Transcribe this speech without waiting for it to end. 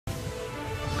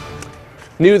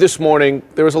New this morning,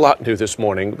 there was a lot new this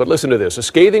morning, but listen to this. A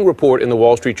scathing report in the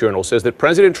Wall Street Journal says that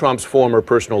President Trump's former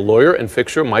personal lawyer and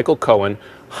fixer, Michael Cohen,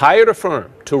 hired a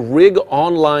firm to rig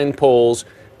online polls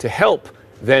to help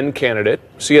then candidate.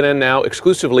 CNN now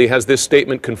exclusively has this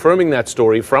statement confirming that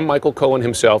story from Michael Cohen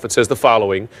himself. It says the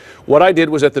following: "What I did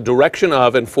was at the direction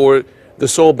of and for the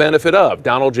sole benefit of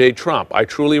Donald J. Trump. I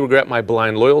truly regret my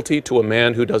blind loyalty to a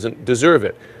man who doesn't deserve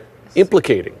it,"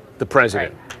 implicating the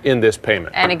president in this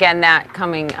payment. And again, that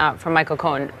coming from Michael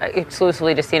Cohen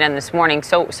exclusively to CNN this morning.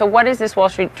 So what is this Wall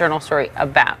Street Journal story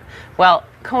about? Well,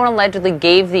 Cohen allegedly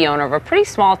gave the owner of a pretty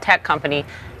small tech company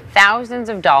thousands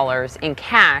of dollars in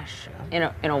cash in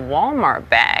a Walmart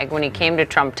bag when he came to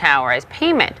Trump Tower as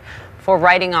payment for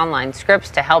writing online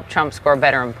scripts to help Trump score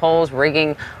better in polls,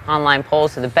 rigging online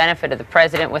polls to the benefit of the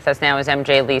president. With us now is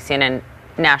MJ Lee, CNN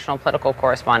national political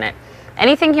correspondent.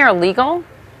 Anything here illegal?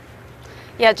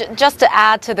 Yeah, just to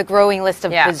add to the growing list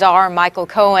of bizarre Michael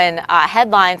Cohen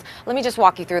headlines, let me just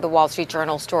walk you through the Wall Street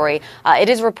Journal story. It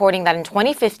is reporting that in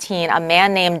 2015, a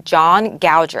man named John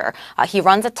Gauger, he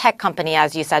runs a tech company,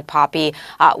 as you said, Poppy,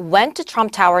 went to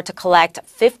Trump Tower to collect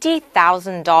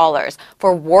 $50,000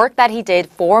 for work that he did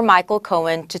for Michael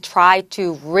Cohen to try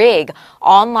to rig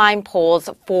online polls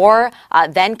for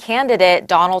then candidate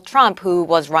Donald Trump, who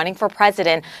was running for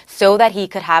president, so that he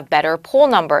could have better poll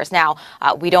numbers. Now,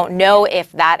 we don't know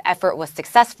if that effort was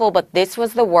successful, but this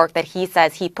was the work that he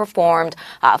says he performed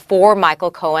for Michael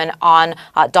Cohen on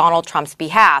Donald Trump's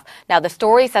behalf. Now, the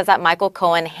story says that Michael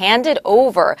Cohen handed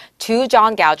over to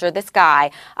John Gauger, this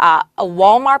guy, a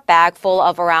Walmart bag full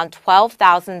of around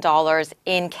 $12,000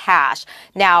 in cash.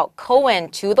 Now, Cohen,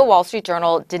 to the Wall Street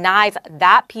Journal, denies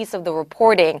that piece of the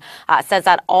reporting, says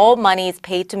that all monies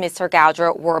paid to Mr.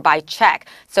 Gauger were by check.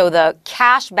 So the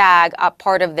cash bag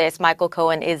part of this, Michael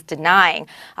Cohen is denying.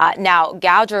 Now,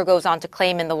 Gauger goes on to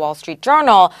claim in the Wall Street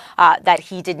Journal that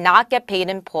he did not get paid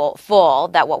in full,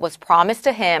 that what was promised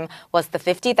to him was the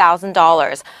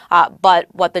 $50,000. But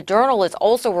what the Journal is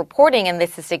also reporting, and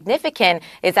this is significant,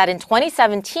 is that in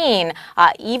 2017,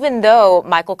 even though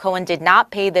Michael Cohen did not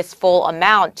pay this full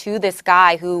amount to this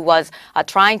guy who was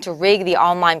trying to rig the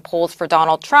online polls for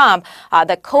Donald Trump,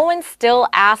 that Cohen still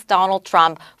asked Donald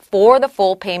Trump for the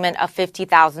full payment of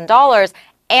 $50,000,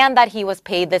 and that he was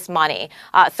paid this money.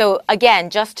 So again,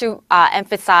 just to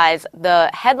emphasize, the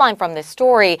headline from this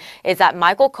story is that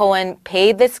Michael Cohen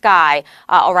paid this guy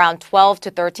around $12,000 to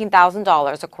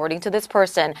 $13,000, according to this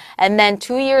person. And then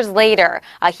 2 years later,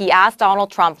 he asked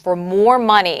Donald Trump for more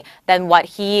money than what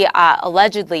he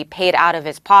allegedly paid out of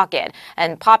his pocket.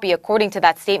 And Poppy, according to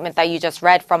that statement that you just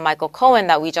read from Michael Cohen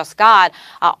that we just got,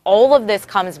 all of this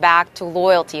comes back to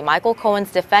loyalty. Michael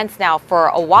Cohen's defense now for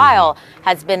a while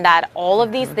has been that all of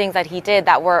these things that he did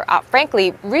that were,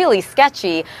 frankly, really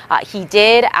sketchy, he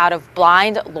did out of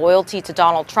blind loyalty to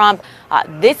Donald Trump.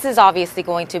 This is obviously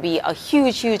going to be a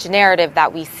huge, huge narrative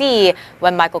that we see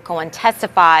when Michael Cohen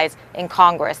testifies in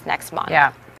Congress next month.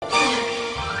 Yeah.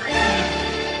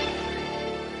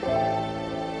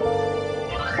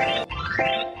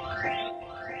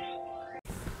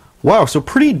 Wow, so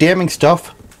pretty damning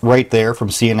stuff right there from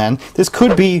CNN. This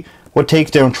could be what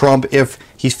takes down Trump if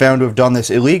he's found to have done this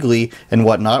illegally and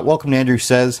whatnot. Welcome to Andrew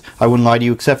Says. I wouldn't lie to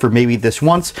you except for maybe this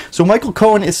once. So Michael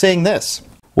Cohen is saying this: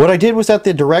 "What I did was at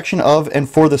the direction of and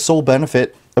for the sole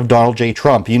benefit of Donald J.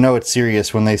 Trump." You know it's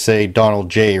serious when they say Donald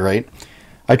J., right?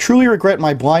 "I truly regret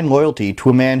my blind loyalty to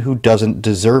a man who doesn't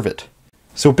deserve it."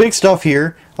 So big stuff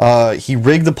here. He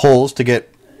rigged the polls to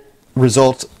get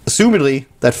results, assumedly,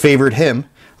 that favored him.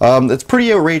 It's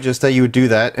pretty outrageous that you would do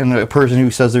that, and a person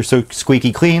who says they're so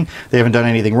squeaky clean, they haven't done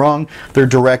anything wrong, they're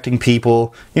directing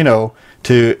people, you know,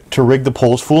 to rig the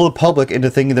polls, fool the public into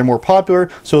thinking they're more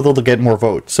popular so they'll get more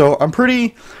votes. So I'm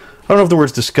pretty, I don't know if the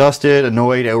word's disgusted,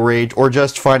 annoyed, outraged, or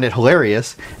just find it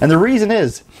hilarious. And the reason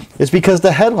is because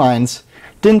the headlines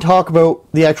didn't talk about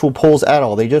the actual polls at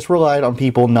all. They just relied on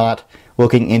people not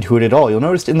looking into it at all. You'll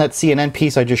notice in that CNN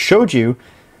piece I just showed you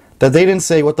that they didn't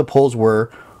say what the polls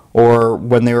were or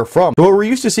when they were from. So what we're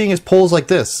used to seeing is polls like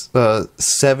this,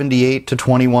 78 to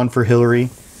 21 for Hillary.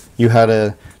 You had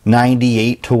a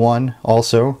 98 to 1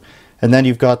 also. And then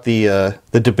you've got the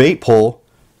debate poll,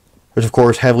 which of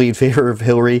course heavily in favor of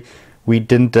Hillary. We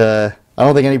didn't, I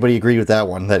don't think anybody agreed with that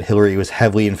one, that Hillary was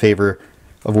heavily in favor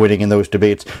of winning in those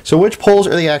debates. So which polls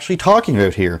are they actually talking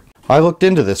about here? I looked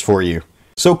into this for you.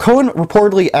 So Cohen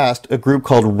reportedly asked a group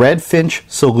called Redfinch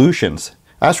Solutions,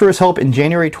 asked for his help in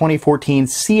January 2014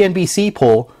 CNBC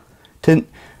poll to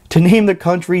name the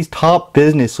country's top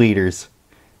business leaders.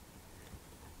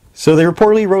 So they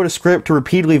reportedly wrote a script to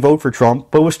repeatedly vote for Trump,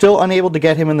 but was still unable to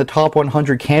get him in the top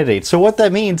 100 candidates. So what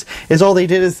that means is all they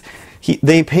did is he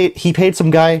paid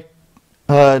some guy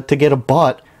to get a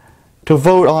bot to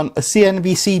vote on a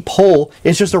CNBC poll.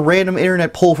 It's just a random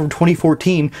internet poll from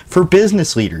 2014 for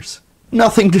business leaders.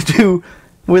 Nothing to do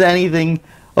with anything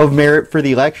of merit for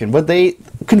the election, but they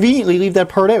conveniently leave that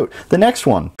part out. The next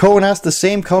one, Cohen asked the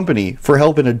same company for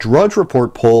help in a Drudge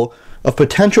Report poll of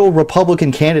potential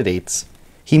Republican candidates.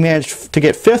 He managed to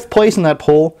get 5th place in that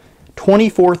poll,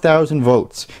 24,000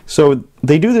 votes. So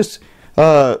they do this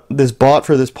this bot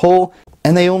for this poll,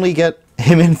 and they only get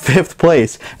him in 5th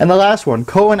place. And the last one,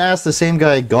 Cohen asked the same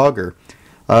guy, Gauger,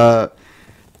 to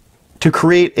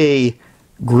create a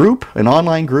group, an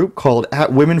online group called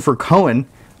 @WomenForCohen,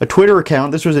 a Twitter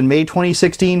account. This was in May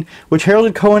 2016, which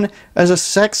heralded Cohen as a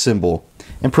sex symbol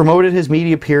and promoted his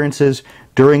media appearances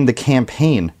during the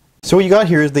campaign. So what you got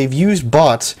here is they've used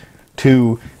bots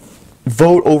to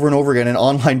vote over and over again in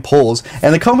online polls,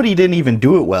 and the company didn't even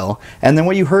do it well. And then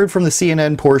what you heard from the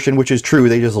CNN portion, which is true,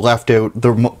 they just left out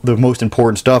the most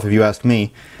important stuff, if you ask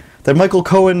me, that Michael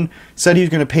Cohen said he was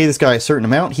going to pay this guy a certain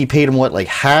amount. He paid him, what, like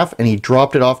half, and he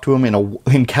dropped it off to him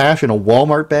in cash in a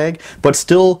Walmart bag, but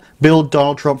still billed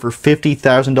Donald Trump for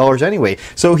 $50,000 anyway.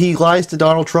 So he lies to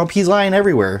Donald Trump. He's lying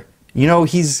everywhere. You know,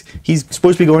 he's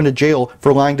supposed to be going to jail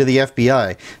for lying to the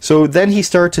FBI. So then he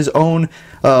starts his own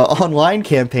online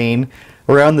campaign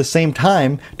around the same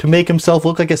time to make himself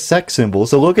look like a sex symbol.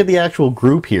 So look at the actual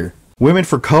group here. Women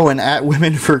for Cohen,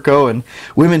 @WomenForCohen.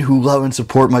 Women who love and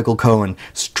support Michael Cohen.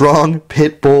 Strong,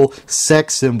 pit bull,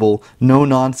 sex symbol, no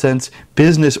nonsense,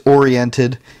 business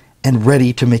oriented, and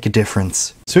ready to make a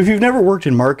difference. So if you've never worked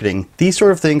in marketing, these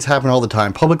sort of things happen all the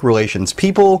time. Public relations.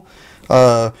 People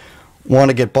want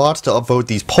to get bots to upvote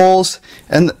these polls,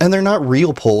 and they're not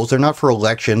real polls. They're not for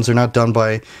elections. They're not done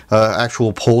by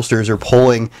actual pollsters or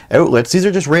polling outlets. These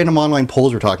are just random online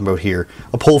polls we're talking about here.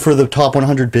 A poll for the top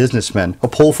 100 businessmen. A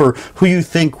poll for who you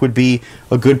think would be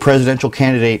a good presidential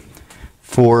candidate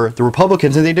for the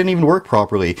Republicans, and they didn't even work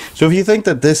properly. So if you think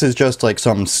that this is just like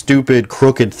some stupid,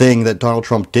 crooked thing that Donald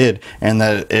Trump did, and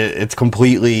that it's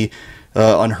completely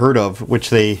unheard of, which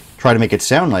they try to make it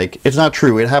sound like, it's not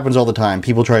true. It happens all the time.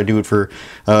 People try to do it for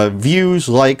views,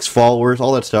 likes, followers,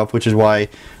 all that stuff, which is why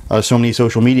so many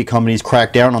social media companies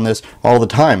crack down on this all the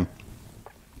time.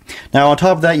 Now, on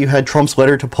top of that, you had Trump's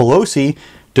letter to Pelosi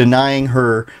denying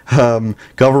her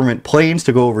government planes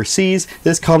to go overseas.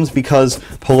 This comes because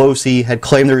Pelosi had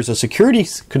claimed there was a security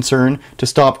concern to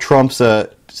stop Trump's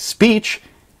speech,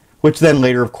 which then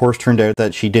later, of course, turned out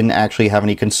that she didn't actually have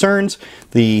any concerns.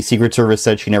 The Secret Service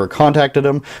said she never contacted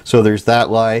him, so there's that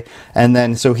lie. And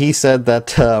then, so he said that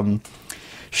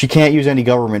she can't use any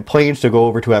government planes to go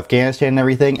over to Afghanistan and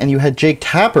everything. And you had Jake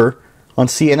Tapper on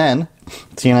CNN,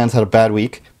 CNN's had a bad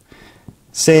week,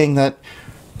 saying that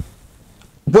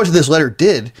what this letter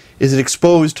did is it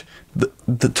exposed to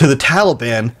the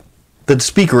Taliban that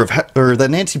that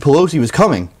Nancy Pelosi was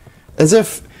coming, as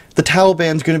if the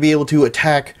Taliban's going to be able to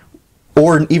attack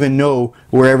or even know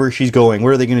wherever she's going.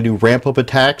 What are they going to do? Ramp up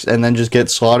attacks and then just get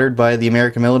slaughtered by the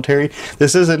American military?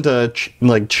 This isn't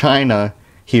like China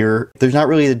here. There's not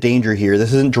really the danger here.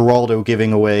 This isn't Geraldo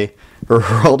giving away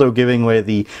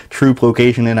the troop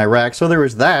location in Iraq. So there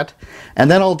was that. And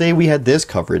then all day we had this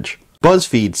coverage.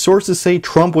 Buzzfeed. Sources say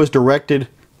Trump directed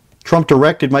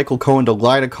Michael Cohen to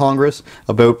lie to Congress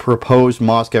about proposed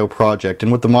Moscow project.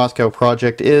 And what the Moscow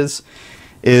project is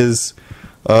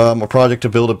a project to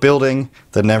build a building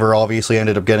that never obviously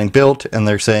ended up getting built, and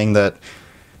they're saying that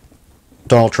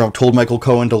Donald Trump told Michael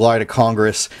Cohen to lie to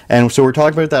Congress. And so we're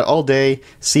talking about that all day.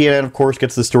 CNN, of course,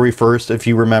 gets the story first. If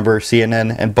you remember,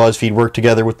 CNN and Buzzfeed worked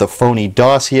together with the phony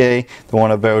dossier, the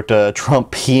one about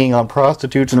Trump peeing on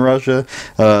prostitutes in Russia.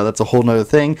 That's a whole nother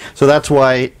thing. So that's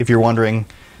why, if you're wondering,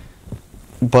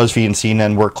 Buzzfeed and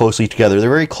CNN work closely together. They're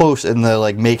very close in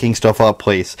the making stuff up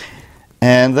place.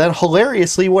 And then,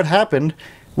 hilariously, what happened,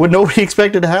 what nobody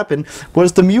expected to happen,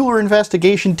 was the Mueller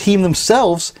investigation team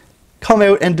themselves come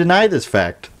out and deny this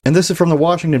fact. And this is from the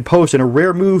Washington Post. In a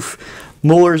rare move,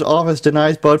 Mueller's office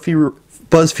denies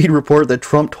BuzzFeed report that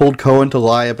Trump told Cohen to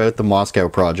lie about the Moscow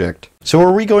project. So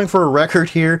are we going for a record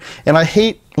here? And I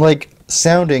hate,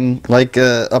 sounding like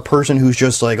a person who's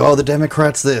just like, oh, the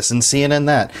Democrats this and CNN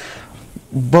that.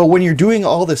 But when you're doing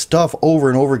all this stuff over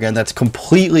and over again, that's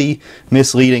completely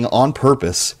misleading on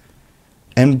purpose,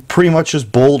 and pretty much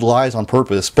just bold lies on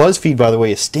purpose. BuzzFeed, by the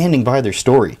way, is standing by their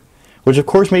story, which of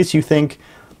course makes you think,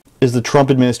 is the Trump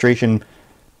administration,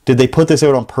 did they put this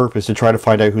out on purpose to try to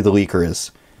find out who the leaker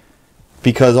is?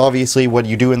 Because obviously what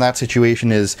you do in that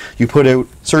situation is you put out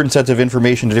certain sets of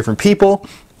information to different people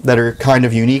that are kind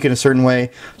of unique in a certain way,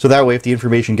 so that way if the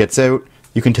information gets out,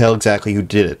 you can tell exactly who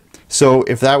did it. So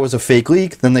if that was a fake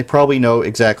leak, then they probably know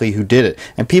exactly who did it.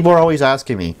 And people are always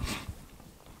asking me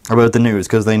about the news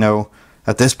because they know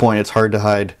at this point it's hard to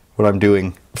hide what I'm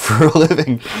doing for a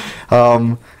living.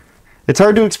 It's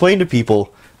hard to explain to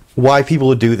people why people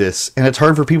would do this, and it's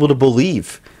hard for people to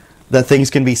believe that things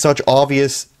can be such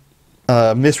obvious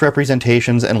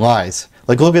misrepresentations and lies.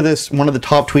 Like, look at this, one of the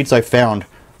top tweets I found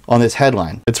on this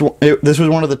headline. This was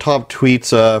one of the top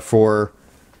tweets for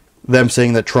them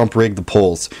saying that Trump rigged the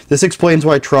polls. This explains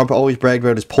why Trump always bragged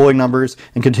about his polling numbers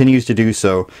and continues to do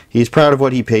so. He's proud of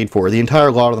what he paid for. The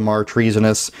entire lot of them are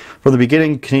treasonous. From the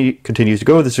beginning, continues to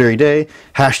go this very day.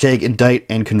 Hashtag indict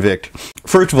and convict.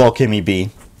 First of all, Kimmy B,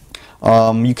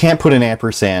 you can't put an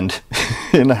ampersand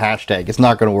in a hashtag. It's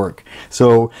not going to work.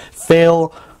 So,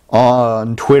 fail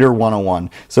on Twitter 101.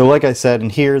 So like I said in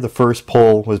here, the first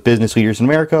poll was business leaders in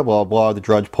America, blah, blah, the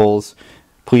Drudge polls.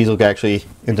 Please look actually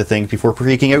into things before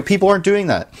freaking out. People aren't doing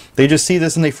that. They just see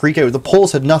this and they freak out. The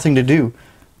polls had nothing to do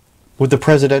with the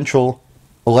presidential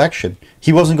election.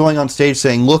 He wasn't going on stage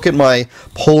saying, look at my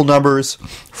poll numbers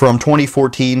from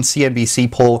 2014 CNBC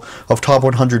poll of top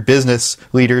 100 business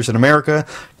leaders in America,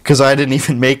 because I didn't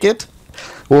even make it.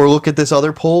 Or look at this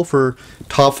other poll for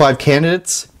top 5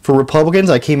 candidates for Republicans.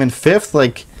 I came in 5th.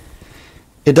 Like,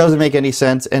 it doesn't make any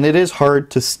sense, and it is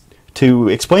hard to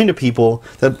explain to people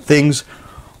that things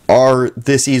are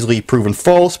this easily proven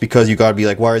false, because you gotta be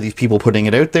like, why are these people putting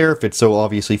it out there if it's so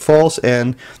obviously false?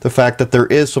 And the fact that there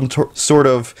is some sort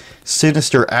of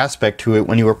sinister aspect to it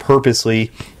when you are purposely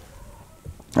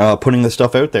putting this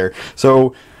stuff out there.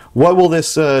 So what will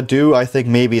this do? I think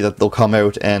maybe that they'll come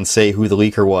out and say who the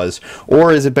leaker was.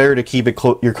 Or is it better to keep it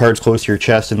your cards close to your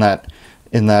chest in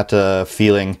that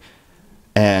feeling,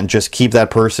 and just keep that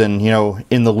person, you know,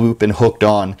 in the loop and hooked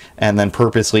on, and then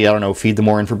purposely, I don't know, feed them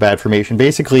more bad information.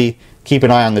 Basically, keep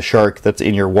an eye on the shark that's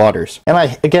in your waters. And I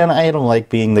don't like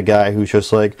being the guy who's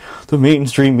just like, the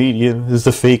mainstream media is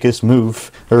the fakest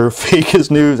move, or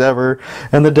fakest news ever,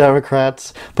 and the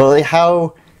Democrats. But like,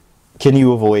 how can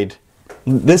you avoid?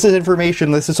 This is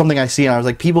information, this is something I see, and I was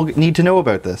like, people need to know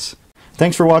about this.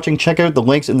 Thanks for watching. Check out the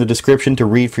links in the description to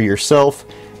read for yourself.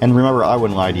 And remember, I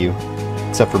wouldn't lie to you.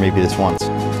 Except for maybe this once.